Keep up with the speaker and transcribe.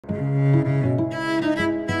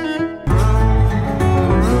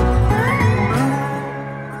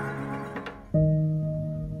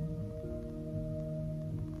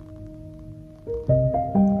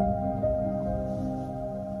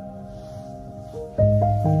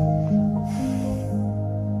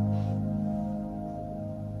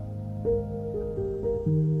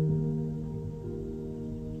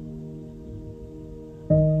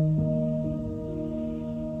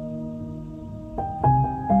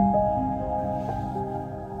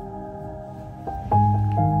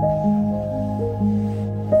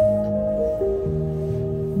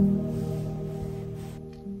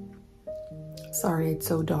Sorry it's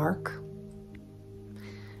so dark.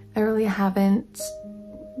 I really haven't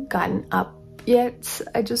gotten up yet.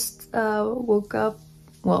 I just woke up.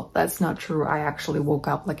 Well, that's not true. I actually woke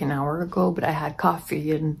up like an hour ago, but I had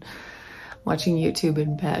coffee and watching YouTube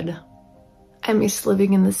in bed. I miss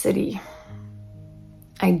living in the city.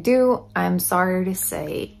 I do, I'm sorry to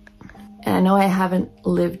say. And I know I haven't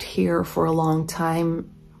lived here for a long time.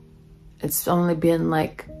 It's only been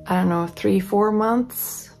like, I don't know, 3-4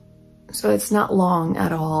 months. So it's not long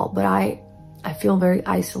at all, but I feel very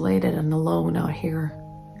isolated and alone out here.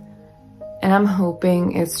 And I'm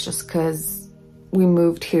hoping it's just because we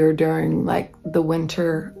moved here during like the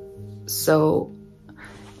winter. So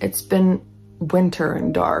it's been winter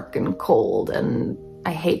and dark and cold, and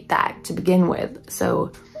I hate that to begin with.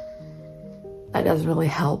 So that doesn't really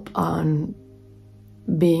help on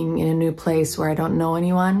being in a new place where I don't know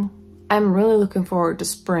anyone. I'm really looking forward to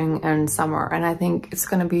spring and summer, and I think it's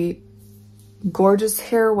gonna be gorgeous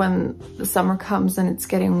here when the summer comes and it's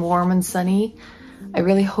getting warm and sunny. I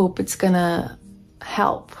really hope it's gonna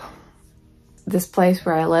help. This place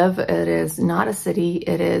where I live, it is not a city,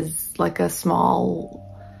 it is like a small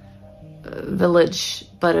village,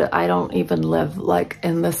 but I don't even live like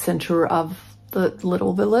in the center of the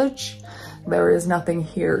little village. There is nothing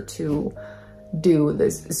here to do.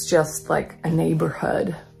 This is just like a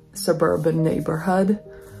neighborhood, suburban neighborhood,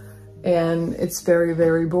 and it's very,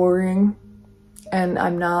 very boring. And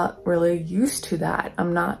I'm not really used to that.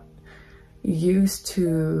 I'm not used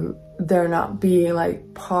to there not being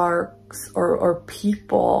like parks or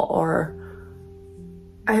people, or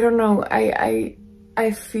I don't know.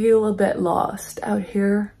 I feel a bit lost out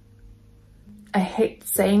here. I hate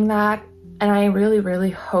saying that, and I really,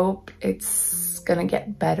 really hope it's gonna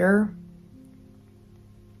get better.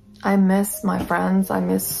 I miss my friends. I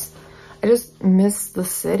just miss the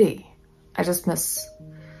city. I just miss,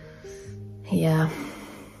 yeah,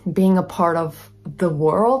 being a part of the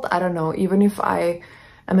world. I don't know, even if I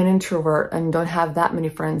am an introvert and don't have that many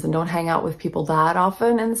friends and don't hang out with people that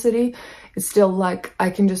often in the city, it's still like I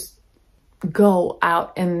can just go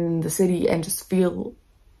out in the city and just feel,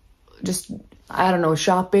 just, I don't know,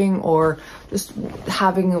 shopping or just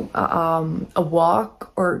having a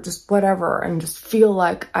walk or just whatever, and just feel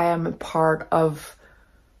like I am a part of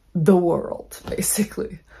the world,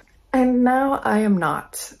 basically. And now I am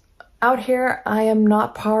not. Out here, I am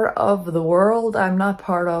not part of the world. I'm not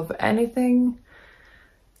part of anything.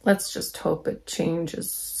 Let's just hope it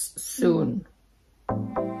changes soon.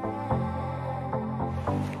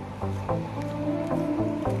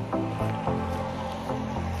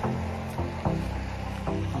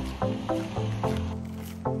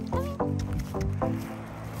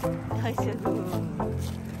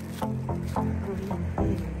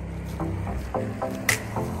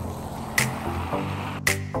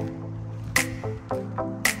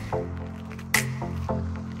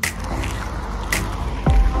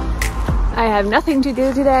 I have nothing to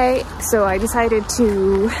do today, so I decided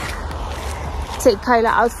to take Kyla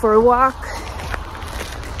out for a walk,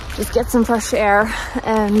 just get some fresh air,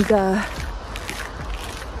 and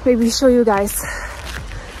maybe show you guys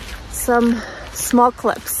some small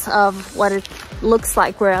clips of what it looks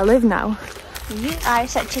like where I live now. You are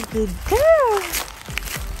such a good girl.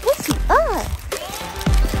 Yes, you are.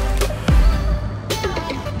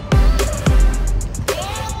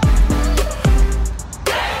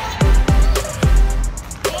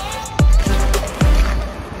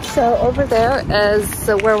 So over there is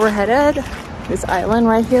where we're headed. This island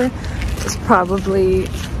right here is probably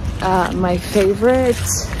my favorite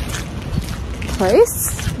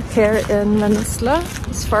place here in Vennesla,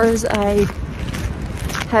 as far as I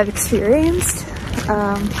have experienced.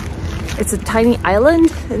 It's a tiny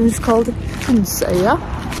island and it's called Vennesla.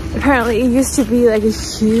 Apparently it used to be like a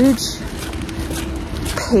huge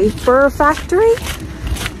paper factory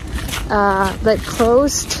that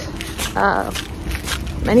closed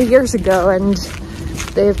many years ago, and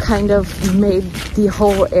they've kind of made the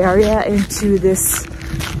whole area into this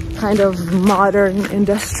kind of modern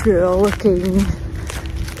industrial looking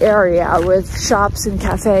area with shops and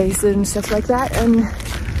cafes and stuff like that, and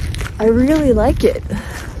I really like it.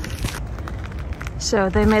 So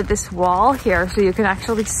they made this wall here so you can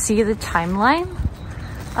actually see the timeline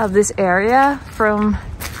of this area from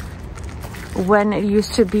when it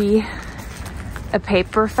used to be a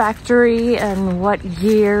paper factory and what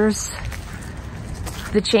years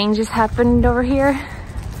the changes happened over here.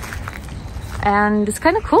 And it's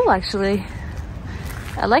kind of cool, actually.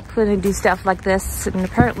 I like when they do stuff like this, and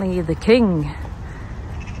apparently the king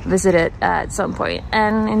visited at some point.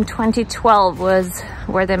 And in 2012 was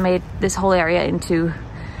where they made this whole area into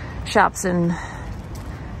shops and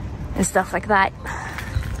stuff like that.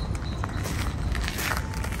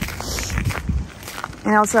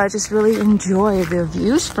 And also I just really enjoy the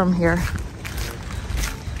views from here.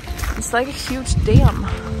 It's like a huge dam.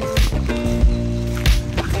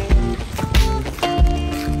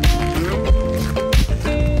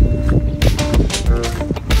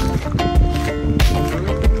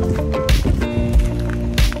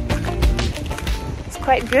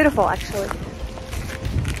 Quite beautiful, actually.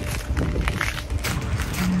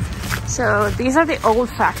 So these are the old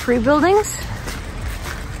factory buildings.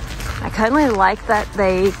 I kind of like that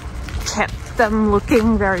they kept them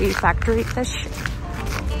looking very factory-ish.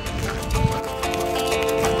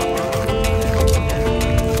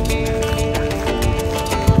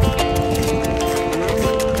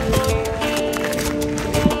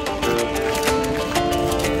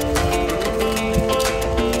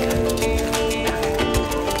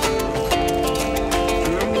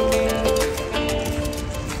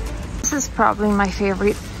 Probably my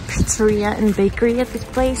favorite pizzeria and bakery at this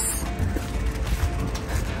place.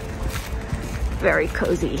 Very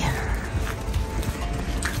cozy.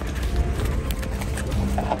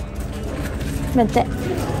 Vänta.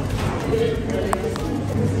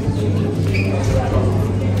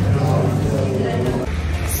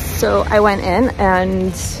 So I went in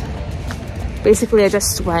and basically I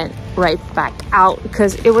just went right back out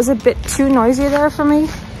because it was a bit too noisy there for me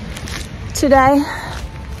today.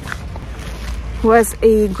 Was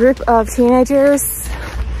a group of teenagers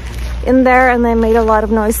in there and they made a lot of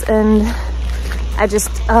noise, and I just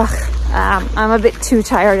I'm a bit too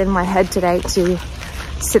tired in my head today to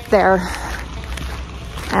sit there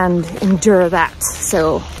and endure that,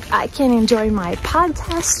 so I can enjoy my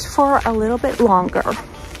podcast for a little bit longer.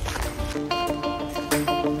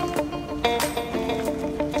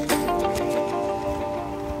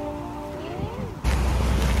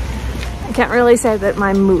 I can't really say that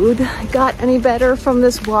my mood got any better from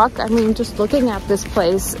this walk. I mean, just looking at this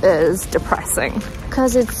place is depressing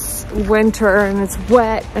because it's winter and it's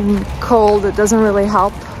wet and cold. It doesn't really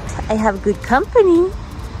help. I have good company.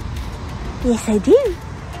 Yes, I do.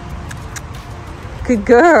 Good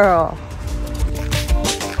girl.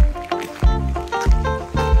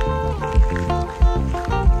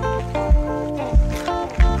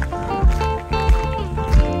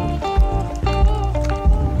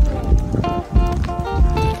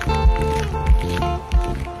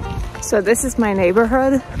 So this is my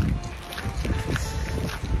neighborhood.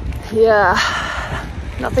 Yeah,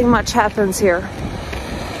 nothing much happens here.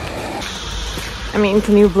 I mean,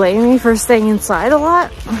 can you blame me for staying inside a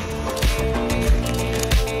lot?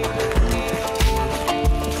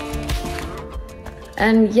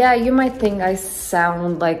 And yeah, you might think I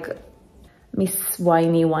sound like Miss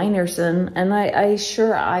Whiny Winerson, and I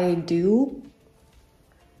sure I do.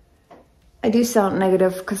 I do sound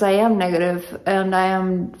negative because I am negative and I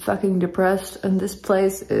am fucking depressed, and this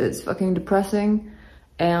place is fucking depressing,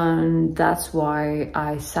 and that's why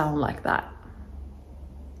I sound like that.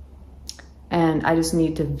 And I just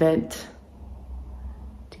need to vent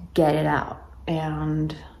to get it out,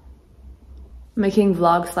 and making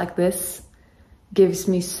vlogs like this gives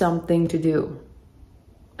me something to do.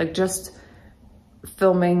 Like just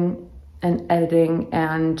filming and editing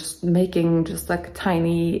and just making just like a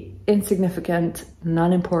tiny, insignificant,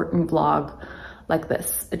 non-important vlog like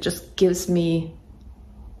this. It just gives me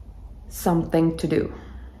something to do.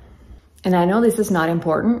 And I know this is not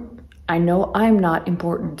important. I know I'm not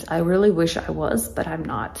important. I really wish I was, but I'm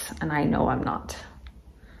not. And I know I'm not.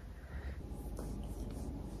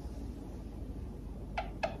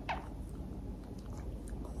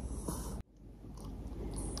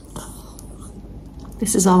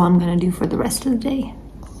 This is all I'm gonna do for the rest of the day.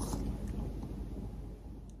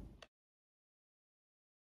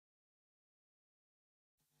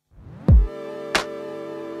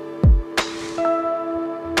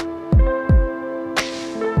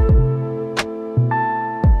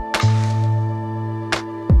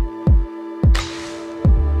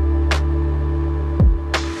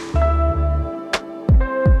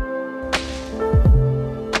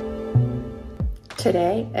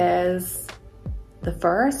 Today is the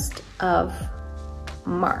 1st of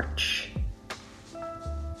March,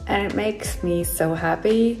 and it makes me so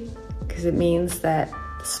happy because it means that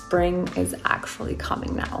spring is actually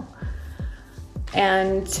coming now.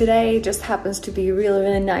 And today just happens to be a really,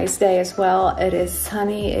 really nice day as well. It is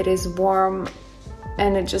sunny, it is warm,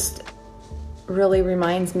 and it just really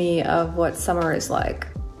reminds me of what summer is like.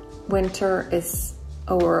 Winter is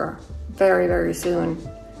over very, very soon,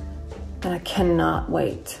 and I cannot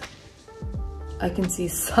wait. I can see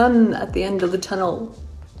sun at the end of the tunnel.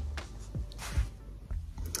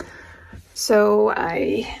 So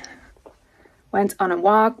I went on a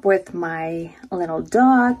walk with my little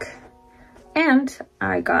dog, and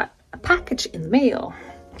I got a package in the mail,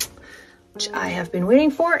 which I have been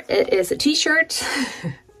waiting for. It is a t-shirt.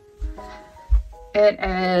 It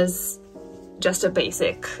is just a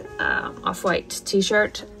basic off-white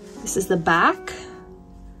t-shirt. This is the back.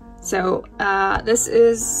 So this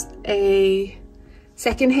is a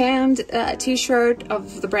secondhand t-shirt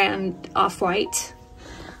of the brand Off-White,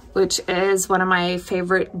 which is one of my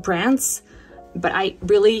favorite brands. But I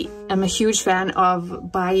really am a huge fan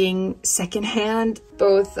of buying secondhand,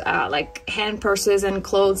 both like hand purses and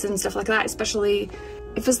clothes and stuff like that, especially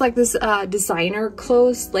if it's like this designer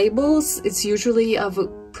clothes labels. It's usually of a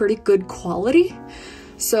pretty good quality.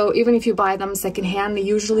 So even if you buy them secondhand,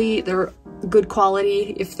 usually they're good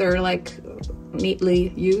quality if they're like neatly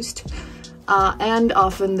used. And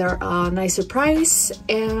often they're a nicer price,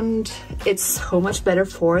 and it's so much better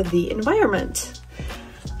for the environment.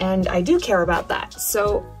 And I do care about that.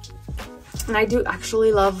 So, and I do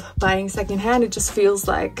actually love buying secondhand. It just feels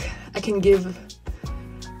like I can give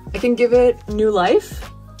it new life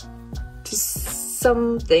to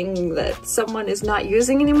something that someone is not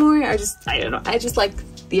using anymore. I don't know, I just like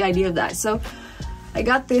the idea of that. So I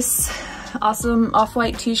got this awesome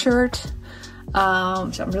off-white t-shirt,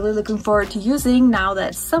 which I'm really looking forward to using now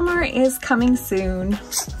that summer is coming soon.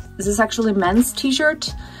 This is actually men's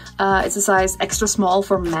t-shirt. It's a size extra small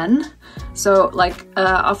for men. So like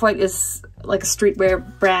Off-White is like a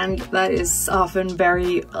streetwear brand that is often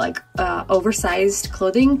very like oversized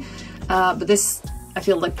clothing. But this, I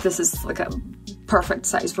feel like this is like a perfect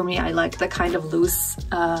size for me. I like the kind of loose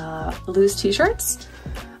t-shirts.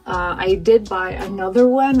 I did buy another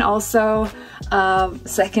one also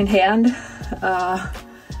secondhand,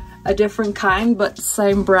 a different kind but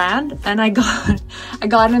same brand, and I got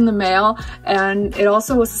it in the mail, and it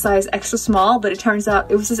also was a size extra small, but it turns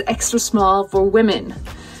out it was just extra small for women.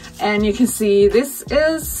 And you can see this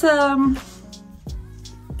is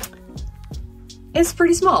it's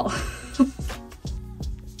pretty small.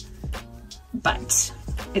 But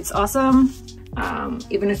it's awesome.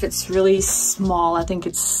 Even if it's really small, I think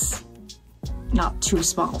it's not too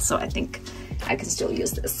small, so I think I can still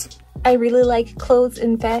use this. I really like clothes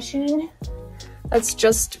and fashion. That's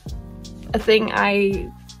just a thing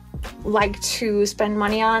I like to spend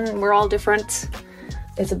money on. We're all different.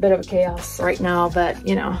 It's a bit of a chaos right now, but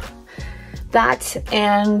you know, that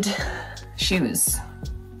and shoes.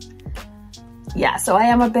 Yeah, so I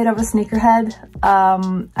am a bit of a sneakerhead.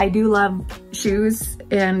 I do love shoes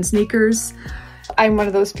and sneakers. I'm one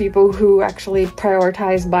of those people who actually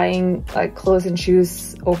prioritize buying like clothes and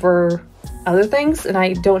shoes over other things, and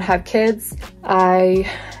I don't have kids. I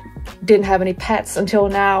didn't have any pets until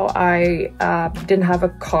now. I didn't have a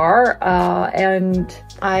car, and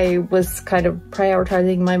I was kind of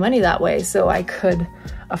prioritizing my money that way so I could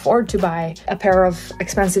afford to buy a pair of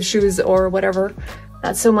expensive shoes or whatever.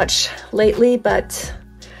 Not so much lately, but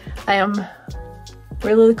I am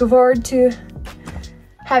really looking forward to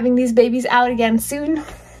having these babies out again soon.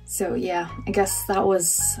 So yeah, I guess that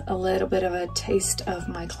was a little bit of a taste of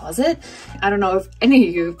my closet. I don't know if any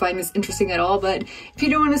of you find this interesting at all, but if you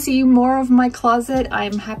do want to see more of my closet,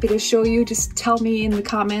 I'm happy to show you. Just tell me in the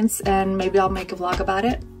comments and maybe I'll make a vlog about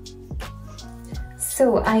it.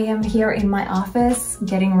 So I am here in my office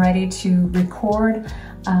getting ready to record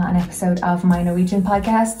an episode of my Norwegian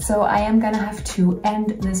podcast. So I am gonna have to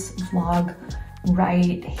end this vlog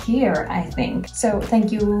right here, I think. So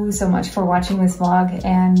thank you so much for watching this vlog,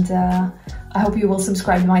 and I hope you will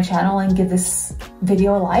subscribe to my channel and give this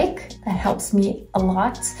video a like. That helps me a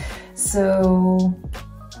lot. So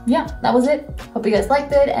yeah, that was it. Hope you guys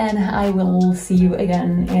liked it, and I will see you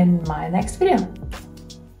again in my next video.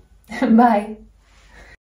 Bye.